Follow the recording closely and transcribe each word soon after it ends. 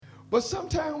But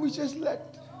sometimes we just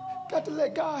got to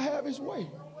let God have his way.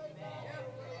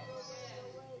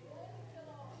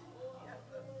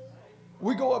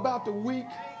 We go about the week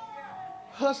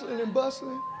hustling and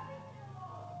bustling,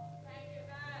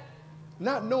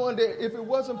 not knowing that if it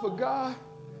wasn't for God,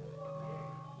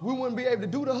 we wouldn't be able to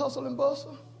do the hustle and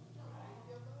bustle.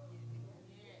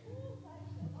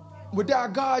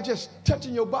 Without God just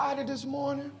touching your body this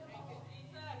morning,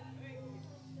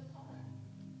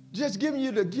 just giving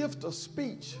you the gift of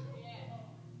speech.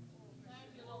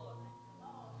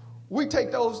 We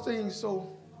take those things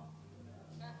so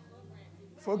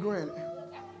for granted.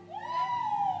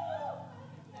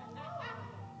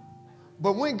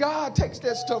 But when God takes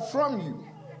that stuff from you,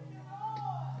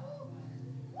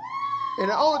 and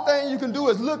the only thing you can do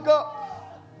is look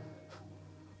up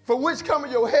for which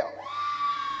cometh your help.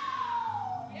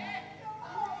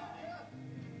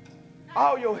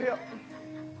 All your help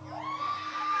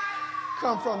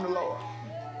come from the Lord.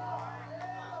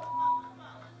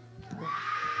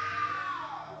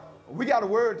 We got a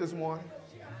word this morning,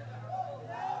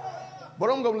 but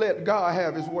I'm going to let God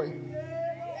have his way.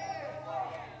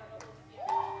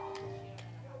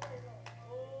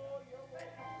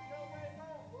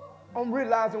 I'm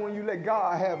realizing when you let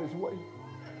God have his way,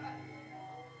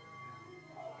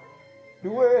 the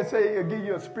word says he'll give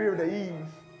you a spirit of ease.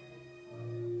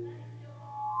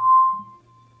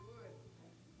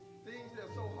 Things that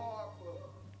are so hard for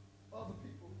other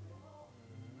people,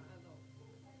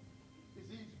 it's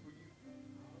easy for you.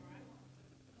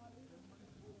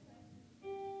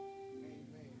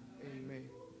 Amen.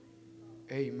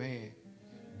 Amen. Amen.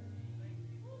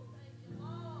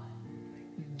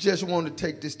 Just want to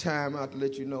take this time out to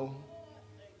let you know,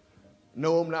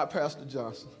 no, I'm not Pastor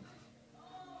Johnson.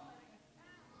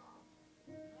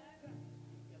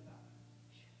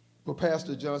 But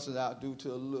Pastor Johnson out due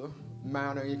to a little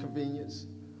minor inconvenience.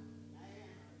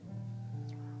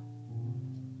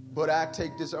 But I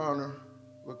take this honor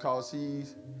because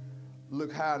he's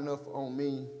looked high enough on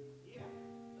me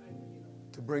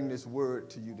to bring this word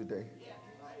to you today.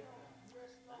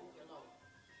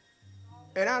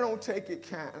 And I don't take it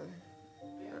kindly,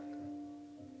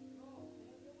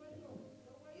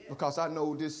 because I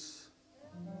know this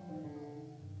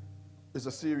is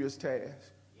a serious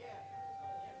task.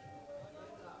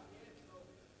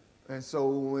 And so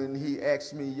when he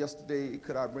asked me yesterday,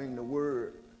 could I bring the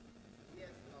word,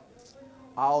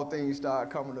 all things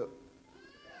started coming up.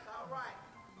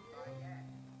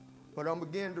 But I'm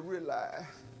beginning to realize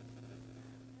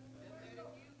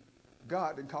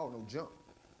God didn't call no junk.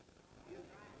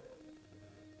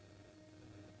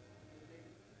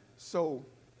 So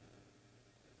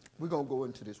we're going to go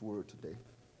into this word today.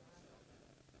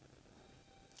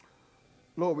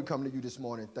 Lord, we come to you this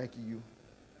morning thanking you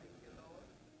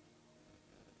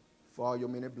for all your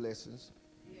many blessings.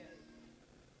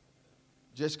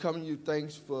 Just coming to you,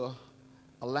 thanks for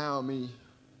allowing me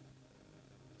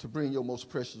to bring your most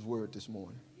precious word this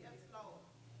morning.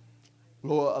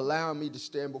 Lord, allow me to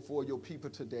stand before your people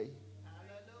today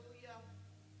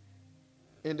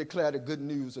and declare the good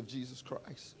news of Jesus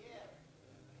Christ.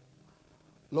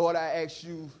 Lord, I ask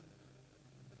you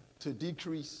to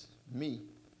decrease me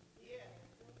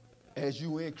as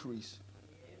you increase.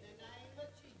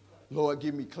 Lord,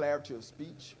 give me clarity of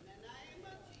speech.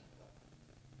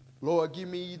 Lord, give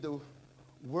me the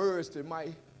words that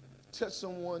might touch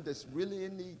someone that's really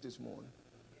in need this morning.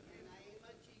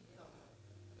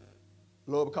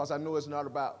 Lord, because I know it's not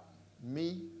about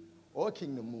me or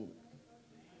Kingdom Move,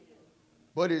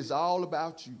 but it's all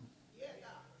about you.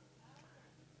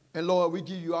 And Lord, we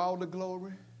give you all the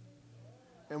glory,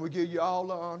 and we give you all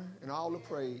the honor and all the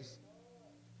praise.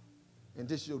 And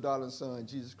this is your darling son,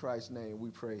 Jesus Christ's name,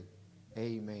 we pray.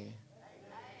 Amen.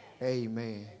 Amen.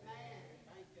 Amen.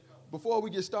 Before we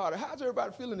get started, how's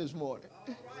everybody feeling this morning?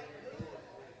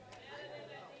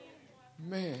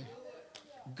 Man,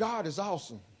 God is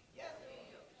awesome.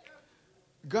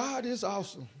 God is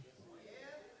awesome.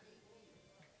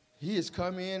 He has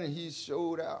come in and he's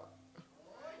showed out.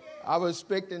 I was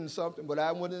expecting something, but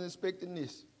I wasn't expecting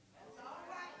this.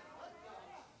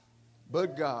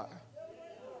 But God.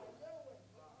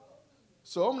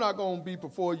 So I'm not going to be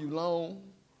before you long.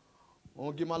 I'm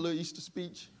going to give my little Easter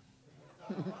speech.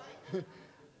 I'm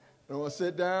going to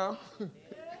sit down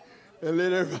and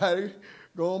let everybody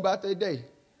go on about their day.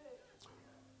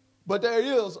 But there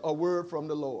is a word from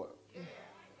the Lord.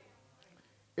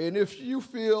 And if you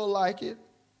feel like it,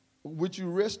 would you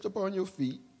rest upon your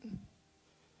feet?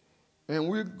 And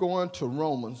we're going to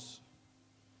Romans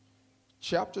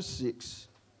chapter 6.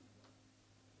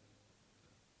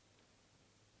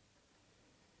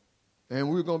 And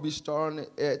we're going to be starting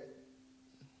at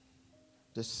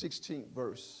the 16th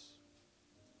verse.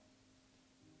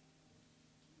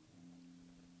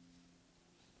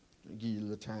 I'll give you a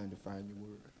little time to find your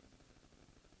word.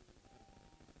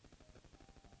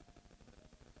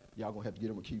 Y'all going to have to get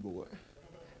him a keyboard.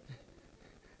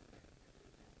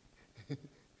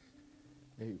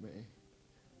 Amen.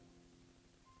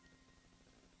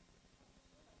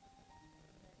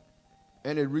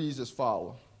 And it reads as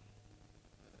follows.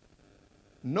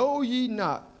 Know ye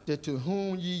not that to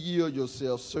whom ye yield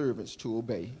yourselves servants to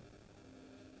obey?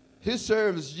 His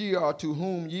servants ye are to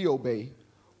whom ye obey,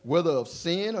 whether of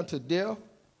sin unto death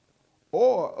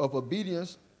or of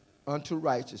obedience unto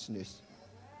righteousness.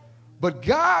 But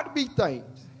God be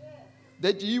thanked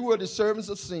that ye were the servants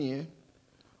of sin,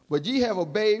 but ye have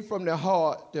obeyed from the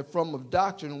heart that from of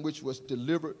doctrine which was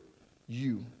delivered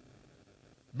you.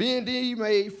 Being ye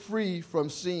made free from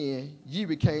sin, ye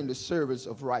became the servants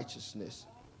of righteousness.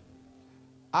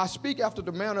 I speak after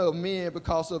the manner of men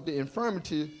because of the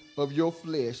infirmity of your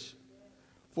flesh.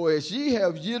 For as ye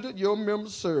have yielded your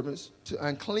members servants to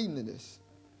uncleanness,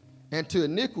 and to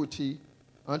iniquity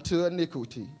unto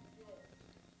iniquity,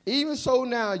 even so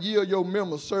now yield your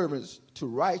members servants to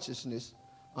righteousness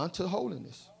unto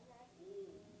holiness.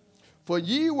 For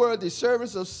ye were the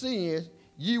servants of sin,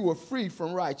 ye were free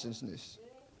from righteousness.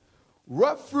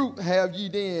 What fruit have ye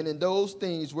then in those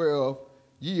things whereof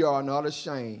ye are not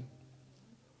ashamed?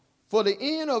 For the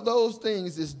end of those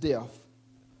things is death.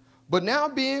 But now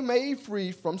being made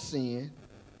free from sin,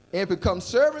 and become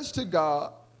servants to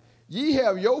God, ye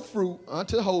have your fruit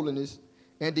unto holiness,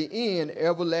 and the end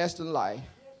everlasting life.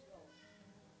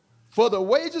 For the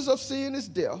wages of sin is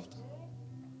death,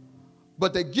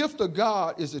 but the gift of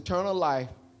God is eternal life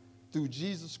through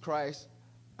Jesus Christ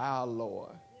our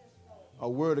Lord. A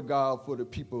word of God for the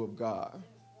people of God.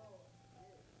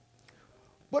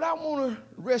 But I want to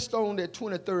rest on that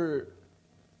 23rd.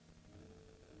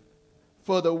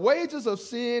 For the wages of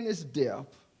sin is death,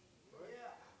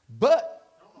 but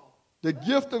the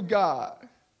gift of God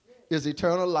is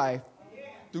eternal life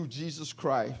through Jesus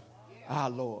Christ our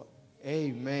Lord.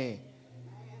 Amen.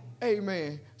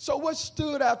 Amen. So what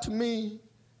stood out to me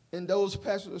in those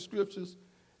passages of scriptures,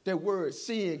 that word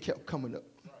sin kept coming up.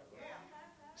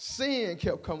 Sin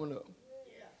kept coming up.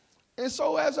 And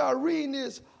so as I read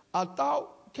this, a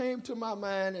thought came to my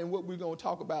mind, and what we're going to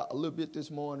talk about a little bit this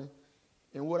morning,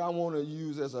 and what I want to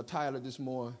use as a title this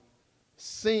morning,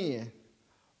 sin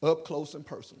up close and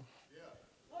personal.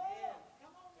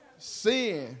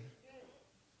 Sin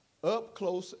up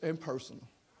close and personal.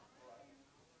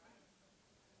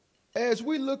 As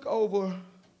we look over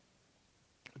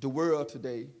the world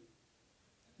today,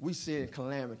 we see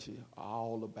calamity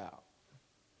all about.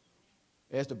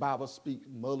 As the Bible speaks,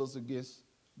 mothers against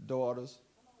daughters,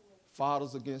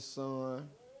 fathers against sons,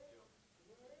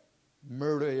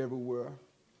 murder everywhere.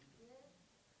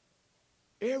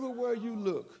 Everywhere you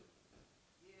look,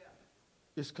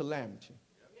 it's calamity.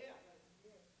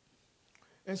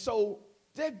 And so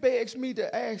that begs me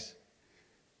to ask,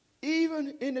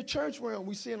 even in the church realm,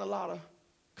 we're seeing a lot of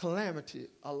calamity,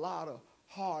 a lot of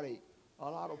heartache, a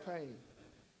lot of pain.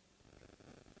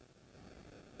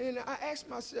 And I ask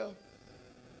myself,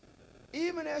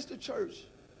 even as the church,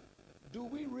 do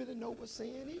we really know what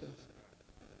sin is?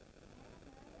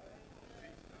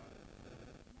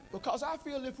 Because I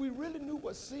feel if we really knew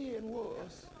what sin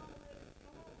was,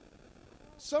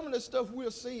 some of the stuff we're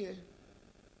seeing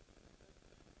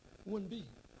wouldn't be.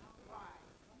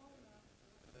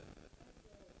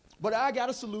 But I got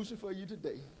a solution for you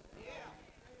today.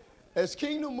 As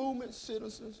Kingdom Movement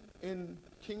citizens in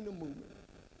Kingdom Movement,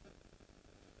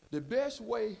 the best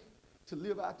way to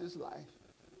live out this life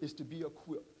is to be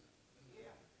equipped.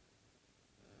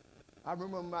 I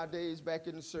remember my days back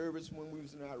in the service when we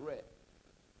was in Iraq.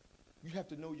 You have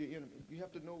to know your enemy. You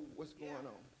have to know what's going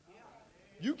on.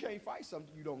 You can't fight something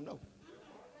you don't know.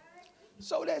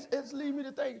 So that's lead me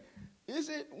to think, is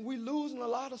it we losing a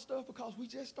lot of stuff because we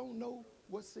just don't know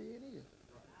what sin is?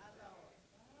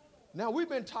 Now, we've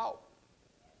been taught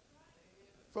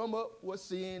from up what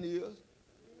sin is.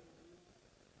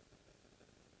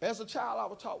 As a child, I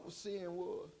was taught what sin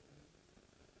was.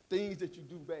 Things that you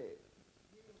do bad.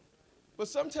 But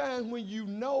sometimes when you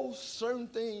know certain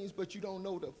things, but you don't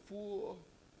know the full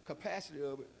capacity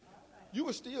of it, you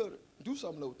will still do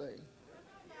some of those things.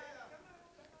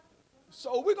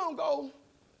 So we're going to go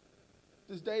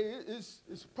this day.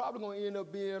 It's probably going to end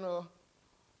up being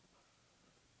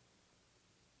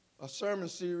a sermon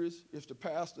series if the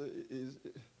pastor is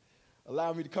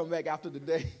allowing me to come back after the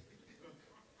day.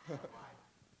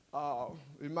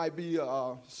 It might be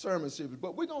a sermon series.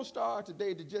 But we're going to start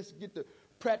today to just get the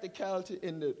practicality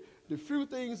and the few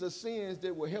things of sins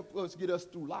that will help us get us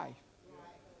through life.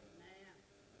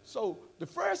 So the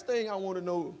first thing I want to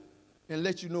know and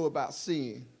let you know about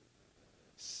sin,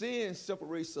 sin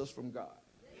separates us from God.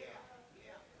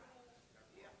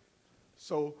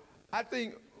 So I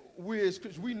think we as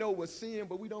Christians, we know what sin,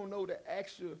 but we don't know the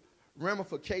actual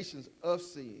ramifications of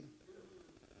sin.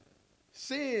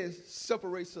 Sin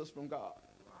separates us from God.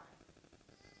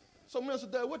 So, Minister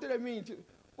Dudley, what did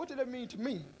that mean to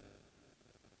me?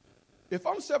 If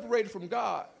I'm separated from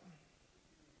God,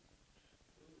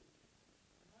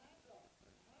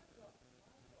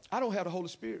 I don't have the Holy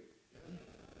Spirit.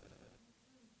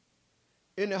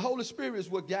 And the Holy Spirit is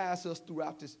what guides us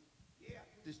throughout this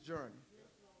journey.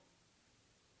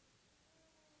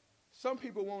 Some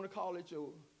people want to call it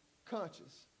your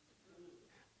conscience,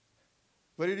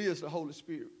 but it is the Holy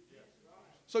Spirit.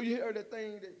 So you hear that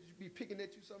thing that be picking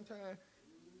at you sometimes?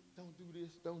 Don't do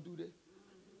this, don't do that.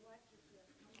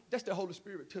 That's the Holy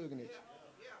Spirit tugging at you.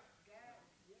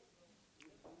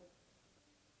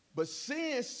 But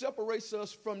sin separates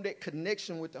us from that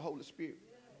connection with the Holy Spirit.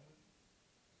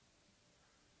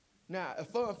 Now, a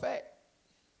fun fact,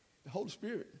 the Holy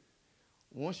Spirit,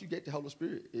 once you get the Holy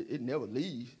Spirit, it never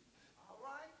leaves.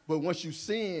 But once you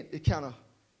sin, it kind of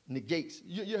negates.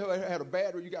 You ever had a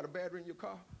battery, you got a battery in your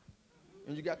car,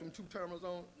 and you got them 2 terminals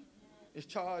on, it's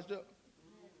charged up.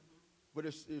 But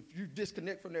if you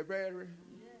disconnect from that battery,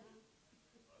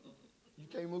 you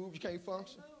can't move, you can't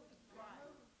function.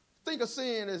 Think of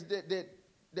sin as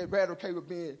that battery cable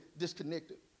being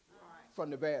disconnected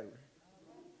from the battery.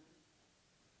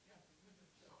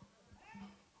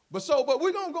 But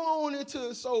we're going to go on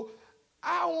into, so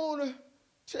I want to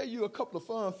tell you a couple of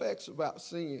fun facts about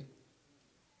sin.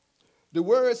 The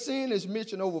word sin is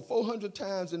mentioned over 400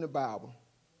 times in the Bible.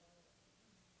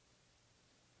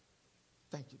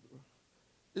 Thank you, bro.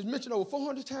 It's mentioned over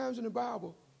 400 times in the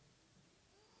Bible.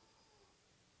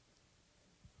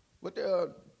 But there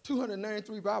are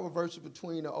 293 Bible verses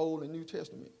between the Old and New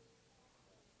Testament.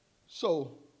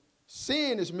 So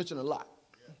sin is mentioned a lot.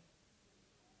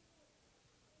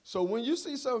 So when you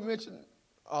see something mentioned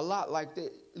a lot like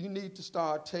that, you need to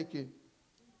start taking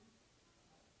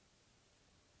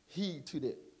heed to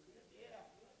that.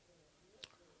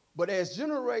 But as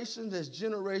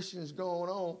generations going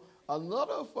on,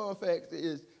 another fun fact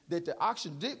is that the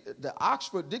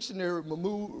Oxford Dictionary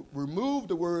removed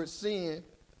the word sin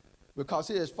because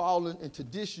it has fallen into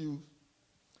disuse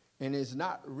and is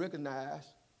not recognized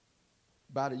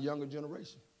by the younger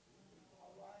generation.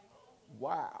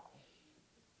 Wow.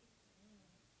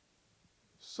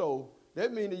 So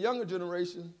that means the younger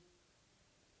generation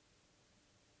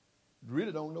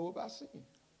really don't know about sin.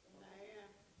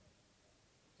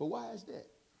 But why is that?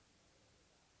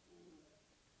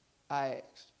 I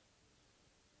asked.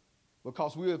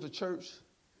 Because we as a church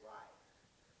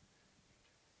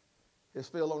has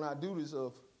failed on our duties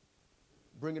of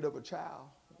bringing up a child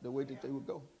the way that they would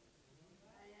go.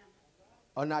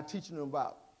 Or not teaching them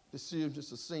about the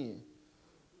seriousness of sin.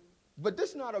 But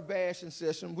this is not a bashing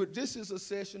session. But this is a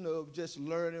session of just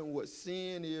learning what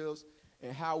sin is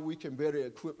and how we can better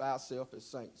equip ourselves as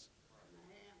saints.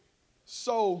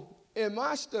 So in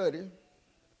my study,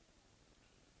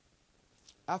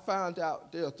 I found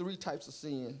out there are 3 types of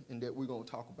sin and that we're going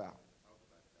to talk about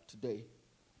today.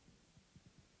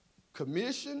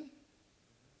 Commission,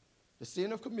 the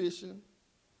sin of commission,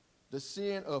 the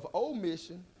sin of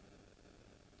omission,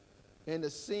 and the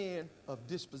sin of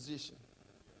disposition.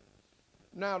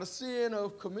 Now, the sin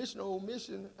of commission or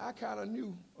omission, I kind of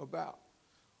knew about.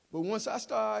 But once I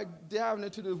started diving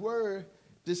into this word,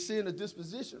 this sin of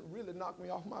disposition really knocked me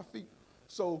off my feet.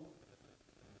 So,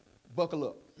 buckle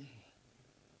up.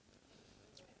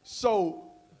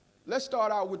 So, let's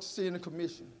start out with the sin of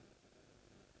commission.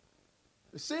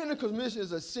 The sin of commission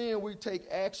is a sin we take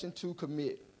action to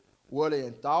commit, whether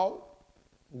in thought,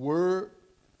 word,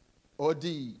 or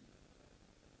deed.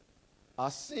 A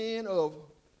sin of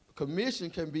commission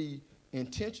can be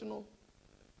intentional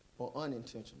or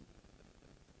unintentional.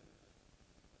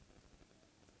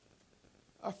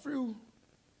 A few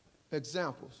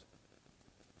examples.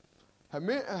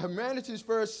 Humanity's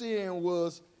first sin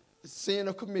was the sin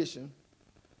of commission.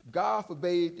 God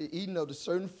forbade the eating of the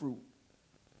certain fruit.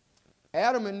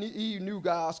 Adam and Eve knew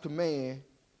God's command,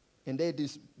 and they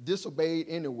disobeyed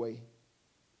anyway.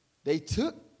 They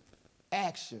took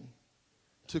action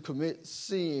to commit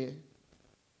sin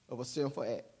of a sinful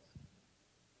act.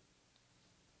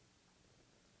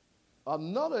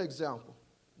 Another example,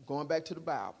 going back to the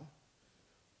Bible,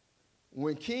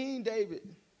 when King David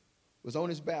was on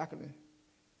his balcony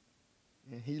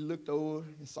and he looked over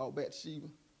and saw Bathsheba,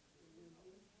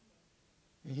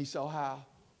 and he saw how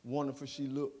wonderful she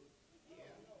looked.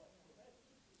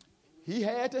 He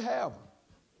had to have her.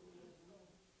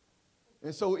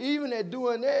 And so even at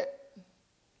doing that,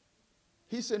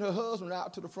 he sent her husband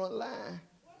out to the front line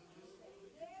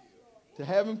to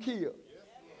have him killed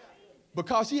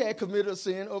because he had committed a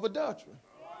sin of adultery.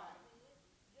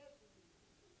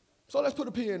 So let's put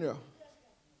a pin there.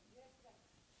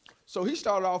 So he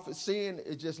started off as sin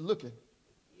is just looking.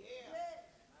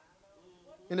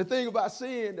 And the thing about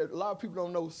sin that a lot of people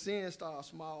don't know, sin starts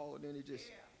small, then it just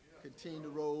continue to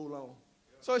roll on.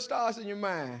 So it starts in your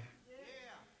mind.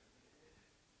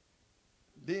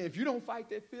 Then if you don't fight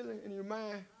that feeling in your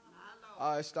mind,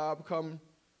 it start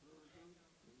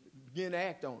begin to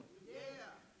act on it.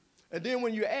 And then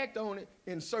when you act on it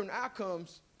and certain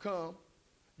outcomes come,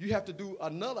 you have to do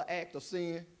another act of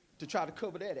sin to try to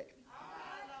cover that act.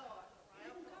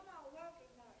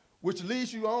 Which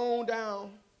leads you on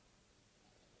down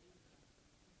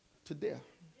to death.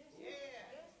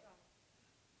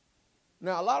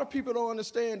 Now, a lot of people don't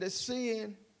understand that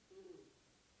sin,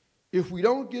 if we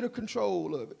don't get a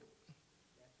control of it,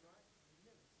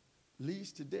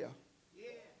 leads to death.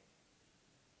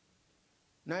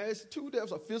 Now, it's two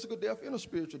deaths, a physical death and a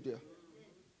spiritual death.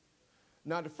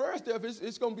 Now, the first death,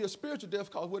 it's going to be a spiritual death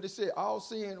because what it said, all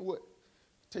sin, what?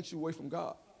 Takes you away from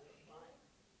God.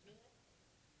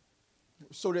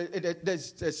 So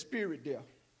that's that spirit death.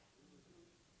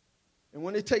 And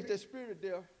when they take that spirit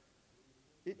death,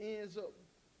 it ends up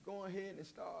going ahead and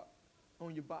start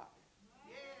on your body.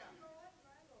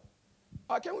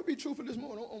 Can we be truthful this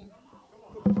morning?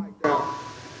 Put the mic down.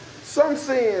 Some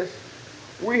sins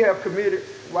we have committed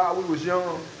while we was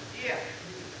young.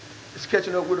 It's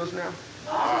catching up with us now.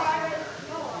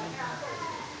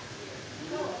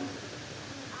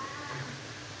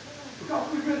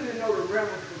 Because we really didn't know the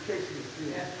ramifications of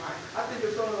sin. I think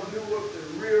if some of us knew what the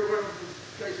real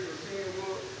ramifications of sin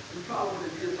was, we probably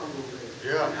would have did some of those things.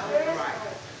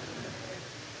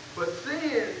 But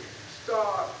sin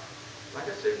starts, like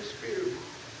I said, in the spirit.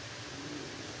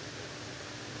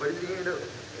 But it ends up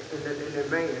in the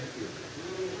man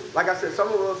spirit. Like I said, some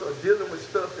of us are dealing with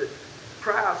stuff that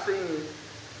prior sin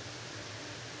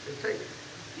can take.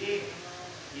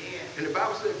 And the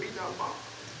Bible said, be not mocked.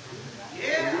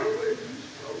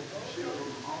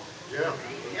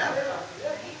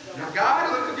 Now God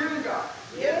is a forgiving God.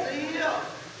 Yes, He is.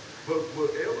 But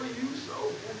whatever you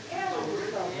sow,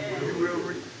 you will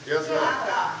reap. Yes, sir.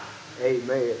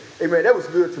 Amen. Amen. That was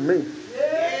good to me.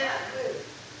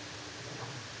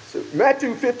 So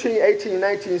Matthew 15, 18,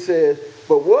 19 says,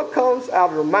 but what comes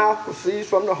out of the mouth proceeds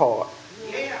from the heart.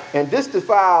 And this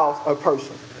defiles a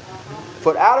person.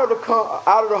 For out of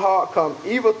the heart come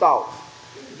evil thoughts.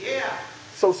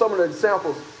 So some of the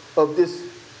examples of this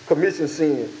commission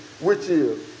sin, which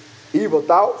is evil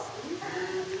thoughts,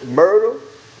 murder,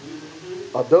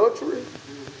 adultery,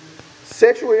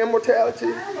 sexual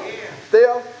immorality,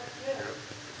 theft,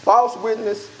 false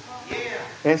witness,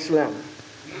 and slander.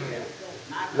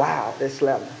 Wow, that's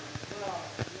slander.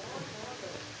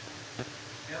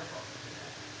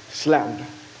 Slander.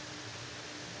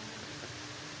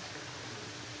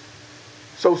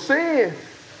 So sin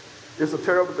is a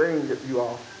terrible thing that you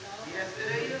all. Yes,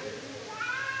 it is.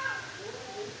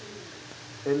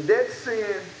 And that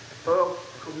sin of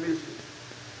commission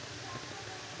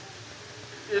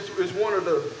is one of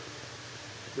the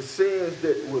sins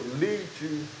that would lead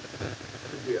you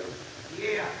to death.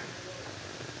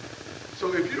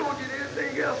 So if you don't get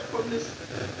anything else from this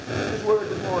word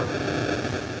this morning,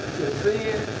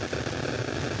 sin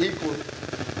equals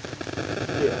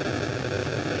death.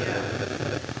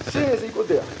 Sins equal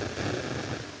death.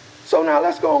 So now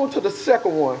let's go on to the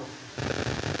second one,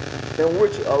 in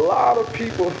which a lot of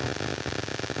people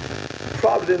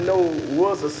probably didn't know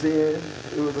was a sin.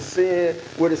 It was a sin,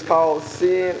 what is called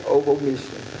sin of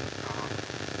omission.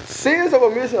 Sins of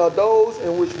omission are those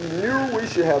in which we knew we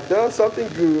should have done something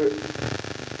good,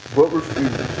 but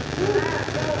refused.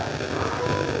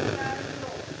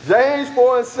 James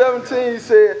 4:17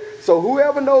 said, so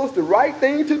whoever knows the right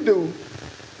thing to do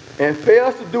and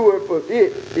fails to do it, for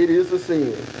it is a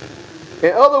sin.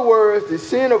 In other words, the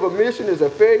sin of omission is a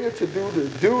failure to do the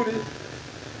duty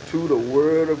to the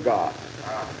Word of God.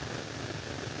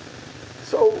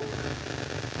 So,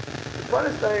 the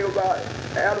funniest thing about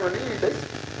Adam and Eve,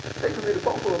 they committed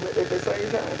both of them at the same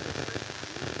time.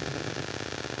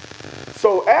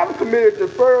 So Adam committed the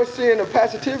first sin of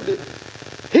passivity.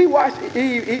 He watched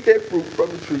Eve eat that fruit from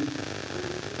the tree.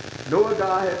 Knowing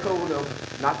God had told them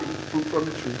not to eat fruit from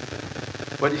the tree,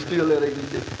 but he still let her eat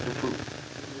the fruit.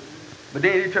 But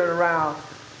then he turned around,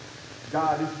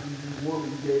 God, this is the woman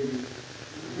you gave me.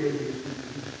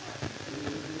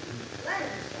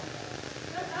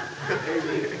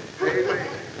 Amen. Amen.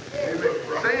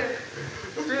 Amen.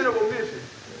 Sin of omission.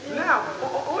 Now, I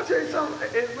want to tell you something,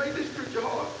 and make this prick your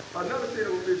heart. Another sin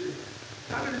of omission.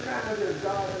 How many times has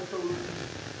God has told you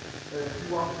that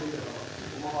you walk in the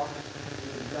supermarket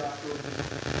and God told you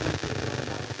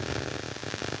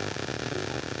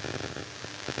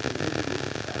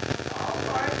all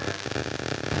right.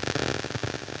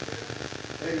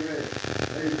 Amen.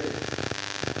 Amen.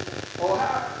 Or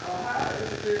how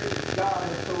is it that God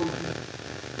has told you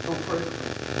no person?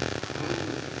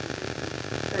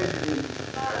 Amen.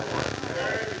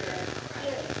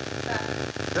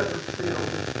 That's a sin of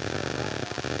omission.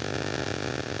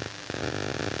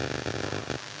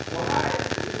 Well, how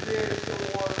is there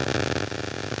someone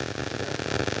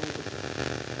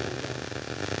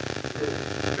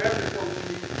very close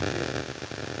to you?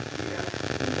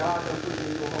 And God done put it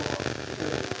in your heart.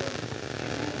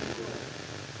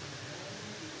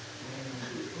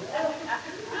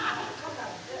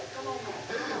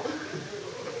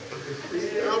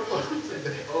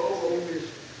 Oh,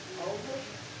 omission.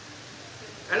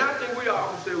 And I think we all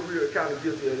can say we're kind of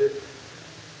guilty of it.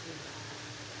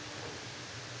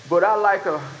 But I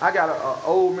got an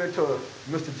old mentor,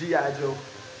 Mr. G.I. Joe.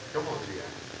 Come on,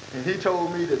 G.I. And he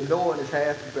told me that knowing is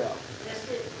half the battle. That's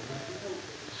it.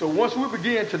 So once we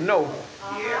begin to know,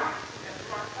 Yeah.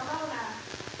 Come on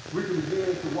now. we can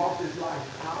begin to walk this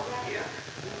life All right.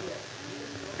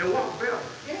 Yeah. And walk better.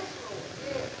 Yes, Lord.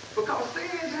 Yes. Because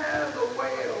sin has a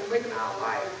way of making our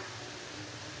life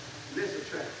less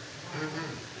attractive.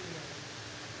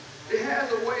 Mm-hmm. It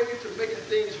has a way to making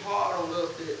things hard on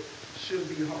us that should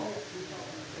be hard.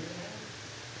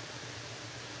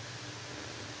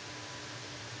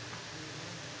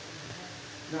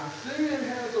 Now, sin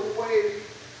has a way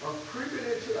of creeping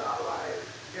into our life,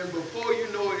 and before you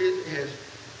know it, it has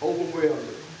overwhelmed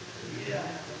us. Yeah.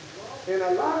 And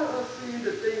a lot of us seem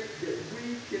to think that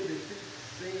we can defeat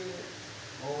sin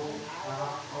on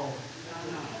our own.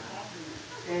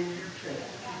 And you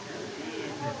can't.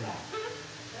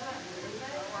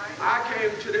 I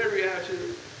came to that reaction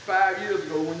 5 years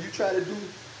ago. When you try to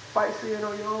fight sin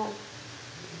on your own,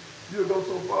 you'll go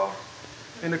so far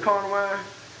in the carnal mind,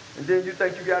 and then you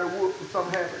think you got to whoop if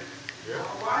something happens. Yeah. You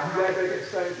got back at the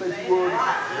same place you were.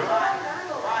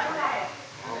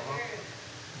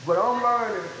 But I'm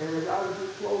learning, and as I was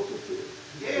just closer to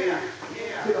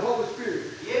the Holy Spirit,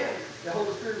 the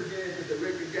Holy Spirit began to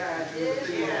direct and guide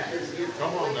you.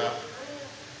 Come on now.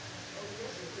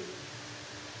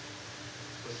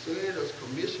 The sin is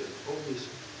commission or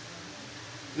omission.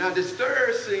 Now, this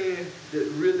third sin that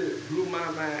really blew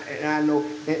my mind, and I know,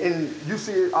 and you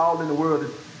see it all in the world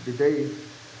today,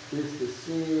 is the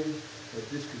sin of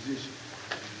disposition.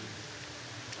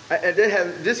 And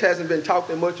this hasn't been talked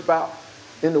that much about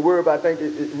in the world, but I think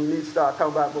we need to start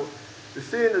talking about more. The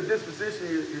sin of disposition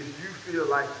is you feel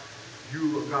like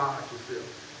you are God yourself.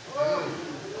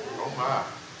 Oh my.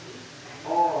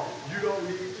 Or you don't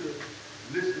need to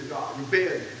listen to God.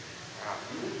 Rebellion.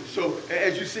 So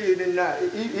as you see it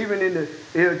even in the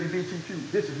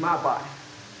LGBTQ, this is my body.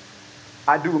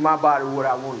 I do with my body what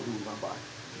I want to do with my body.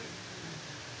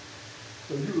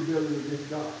 So you rebelling against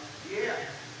God. Yeah.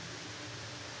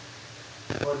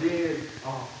 Or then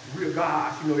we're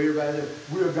gods, everybody says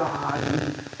we're gods.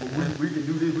 We can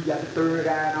do this. We got the third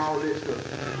eye and all this stuff.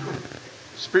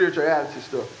 Spirituality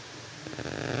stuff.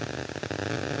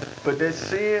 But that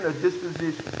sin of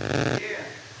disposition,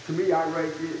 to me, I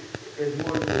rate it as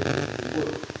one of the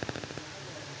worst.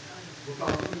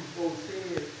 Because we both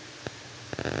sin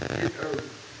hit earth.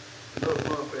 Another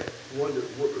fun fact.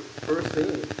 The first sin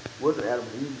wasn't Adam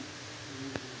and Eve.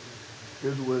 It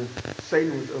was when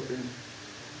Satan was up in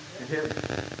heaven.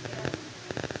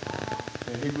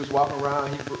 And he was walking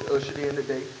around, he ushered in the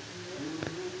day.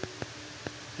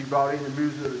 He brought in the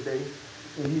music of the day.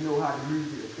 And he know how the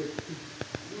music affects people.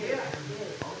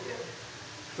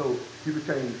 So he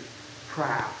became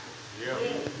proud. Yeah.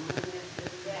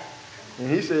 And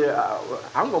he said,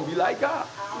 I'm going to be like God.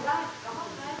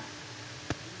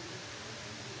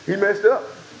 He messed up.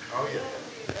 Oh yeah.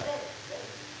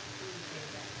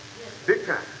 Big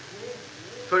time.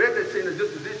 So that's that sin of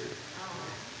disposition.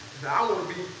 Now, I want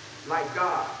to be like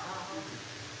God.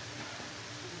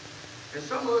 And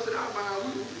some of us in our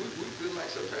mind, we feel like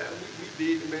sometimes we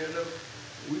big and man up.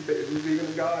 We bigger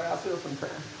than God ourselves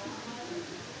sometimes.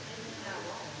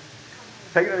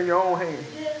 Take it in your own hands.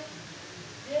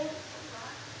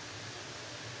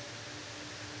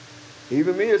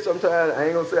 Even me, sometimes, I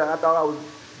ain't going to say I thought I was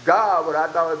God, but I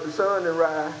thought if the sun didn't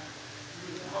rise,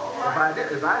 if I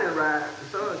didn't rise, the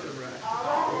sun shouldn't rise.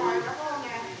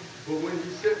 But when he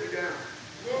set me down,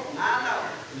 he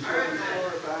set me down,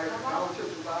 if I was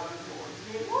just about this morning.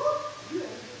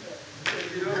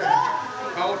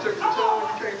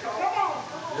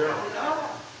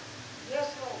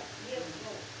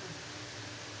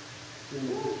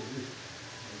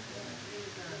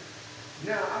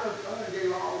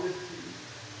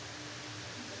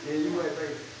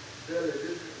 This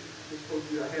is supposed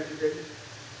to be a happy day.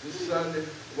 This Sunday.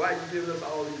 Why you giving us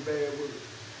all these bad words?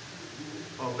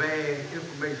 Or bad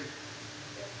information?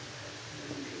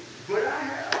 But I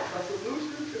have a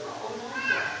solution to all of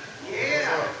them.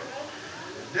 Yeah.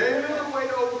 There is a way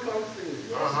to overcome sin.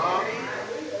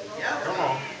 Come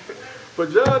on. But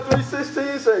John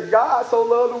 3:16 said, God so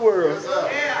loved the world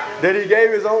that he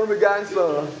gave his only begotten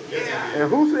son. And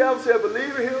whosoever shall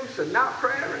believe in him shall not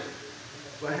perish,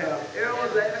 but have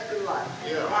everlasting life.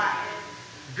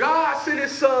 God sent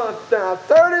his son down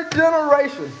 30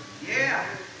 generations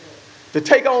to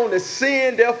take on the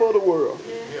sin, therefore, of the world.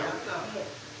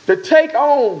 To take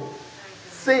on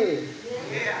sin.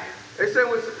 They said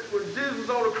when Jesus was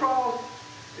on the cross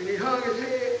and he hung his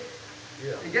head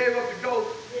and gave up the ghost,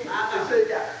 they said he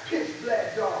got pitch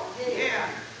black dark.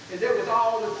 And that was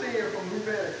all the sin from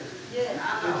humanity.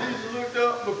 And Jesus looked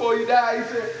up before he died, he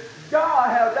said, God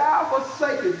has thou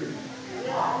forsaken me.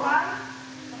 All right?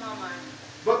 Come on, Mike.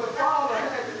 But the Father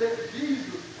had to let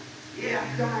Jesus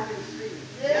die in sin.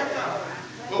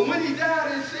 But when he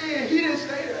died in sin, he didn't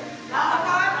stay there.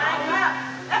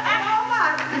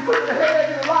 He put the head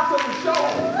in the locks of his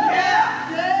shoulder.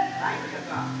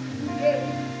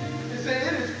 He said,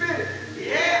 it is finished.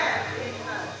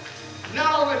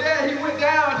 Not only that, he went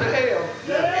down to hell.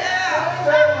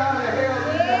 Fell down to hell.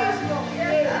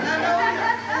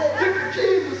 Took the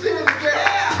keys to sin and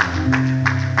death.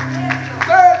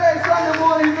 Third day, Sunday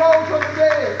morning, he rose from the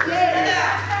dead.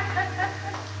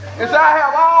 And so I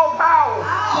have all power.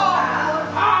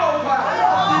 All power.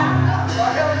 For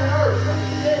heaven and earth.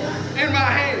 In my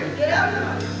hand.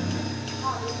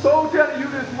 So I'm telling you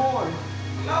this morning.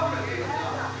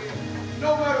 No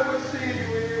matter what sin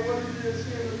you're in, whether you're in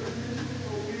sin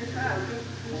or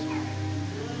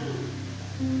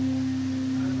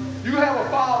you have a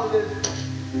Father that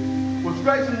was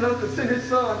gracious enough to send his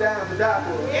son down to die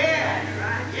for us.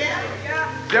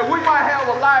 That we might have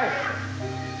a life,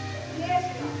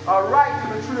 a right to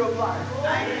the tree of life.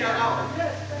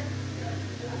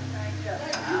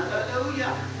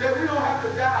 That we don't have to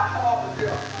die a horrible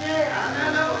death.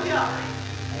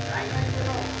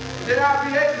 That I'll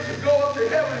be able to go up to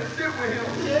heaven and sit with him.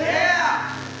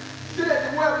 Sit at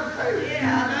the weapon table.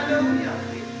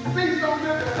 Feast on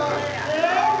milk and honey.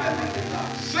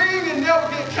 Sing and never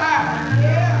get tired.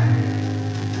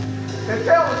 And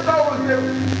tell the stories that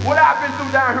what I've been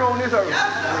through down here on this earth.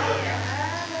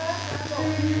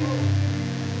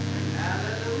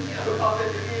 Because at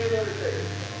the end of the day,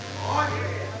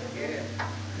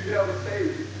 you have a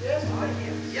Savior.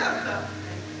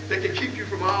 That can keep you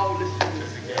from all this sin.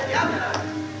 A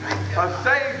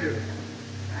Savior.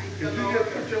 If you just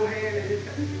put your hand in his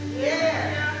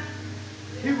hand,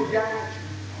 he will guide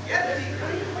you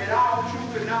in all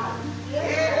truth and knowledge.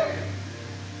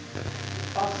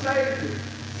 A Savior.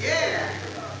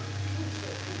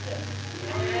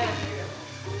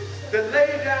 That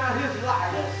laid down his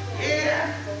life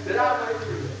that I might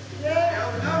live.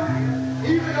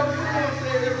 Even though sin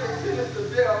said it was sinners to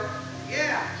death,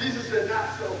 Jesus said not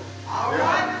so. All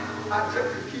right. I took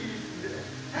the keys to death.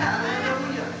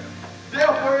 Hallelujah.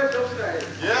 Therefore is your stay.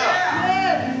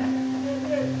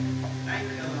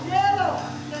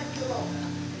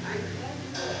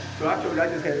 So I told you I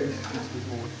just had this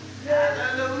morning.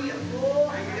 Hallelujah.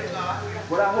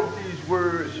 But I hope these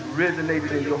words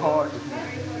resonated in your heart this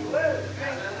morning.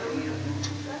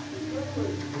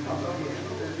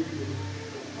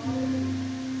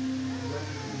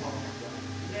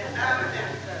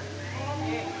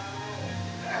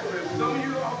 Some of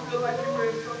you all feel like you were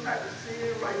in some type of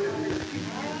sin right now.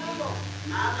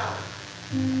 I know.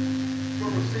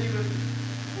 From receiving the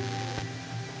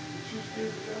true spirit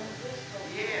of God.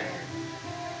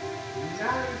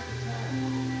 Now is the time.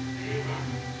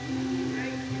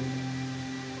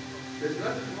 There's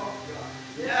nothing to talk about.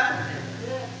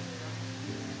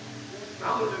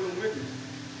 I'm a living witness.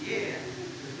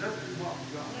 There's nothing to talk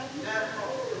about.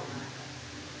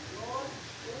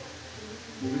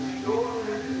 Restore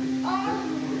me.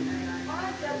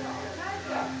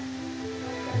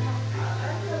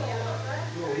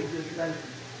 Lord, we just thank you.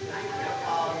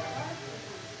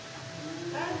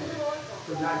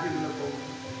 For not giving up on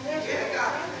us.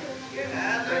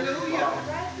 Hallelujah.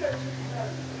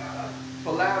 For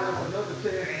allowing us another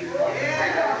chance.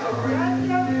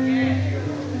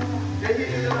 That he is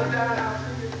going to die out.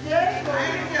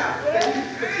 That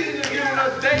he's continuing giving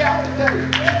us day after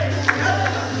day.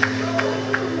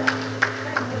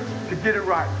 To get it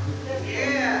right.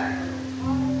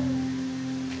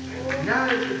 Now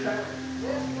is the time.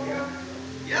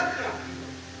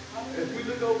 As we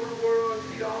look over the world and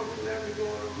see all the calamity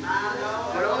going on.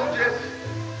 But don't just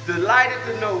delight delighted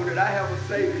to know that I have a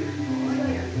Savior.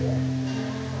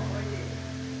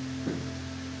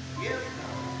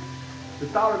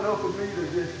 It's thought enough for me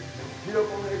to just get up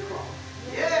on that cross.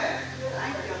 Yeah.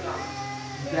 Thank you,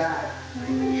 Lord. Die.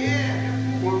 Yeah.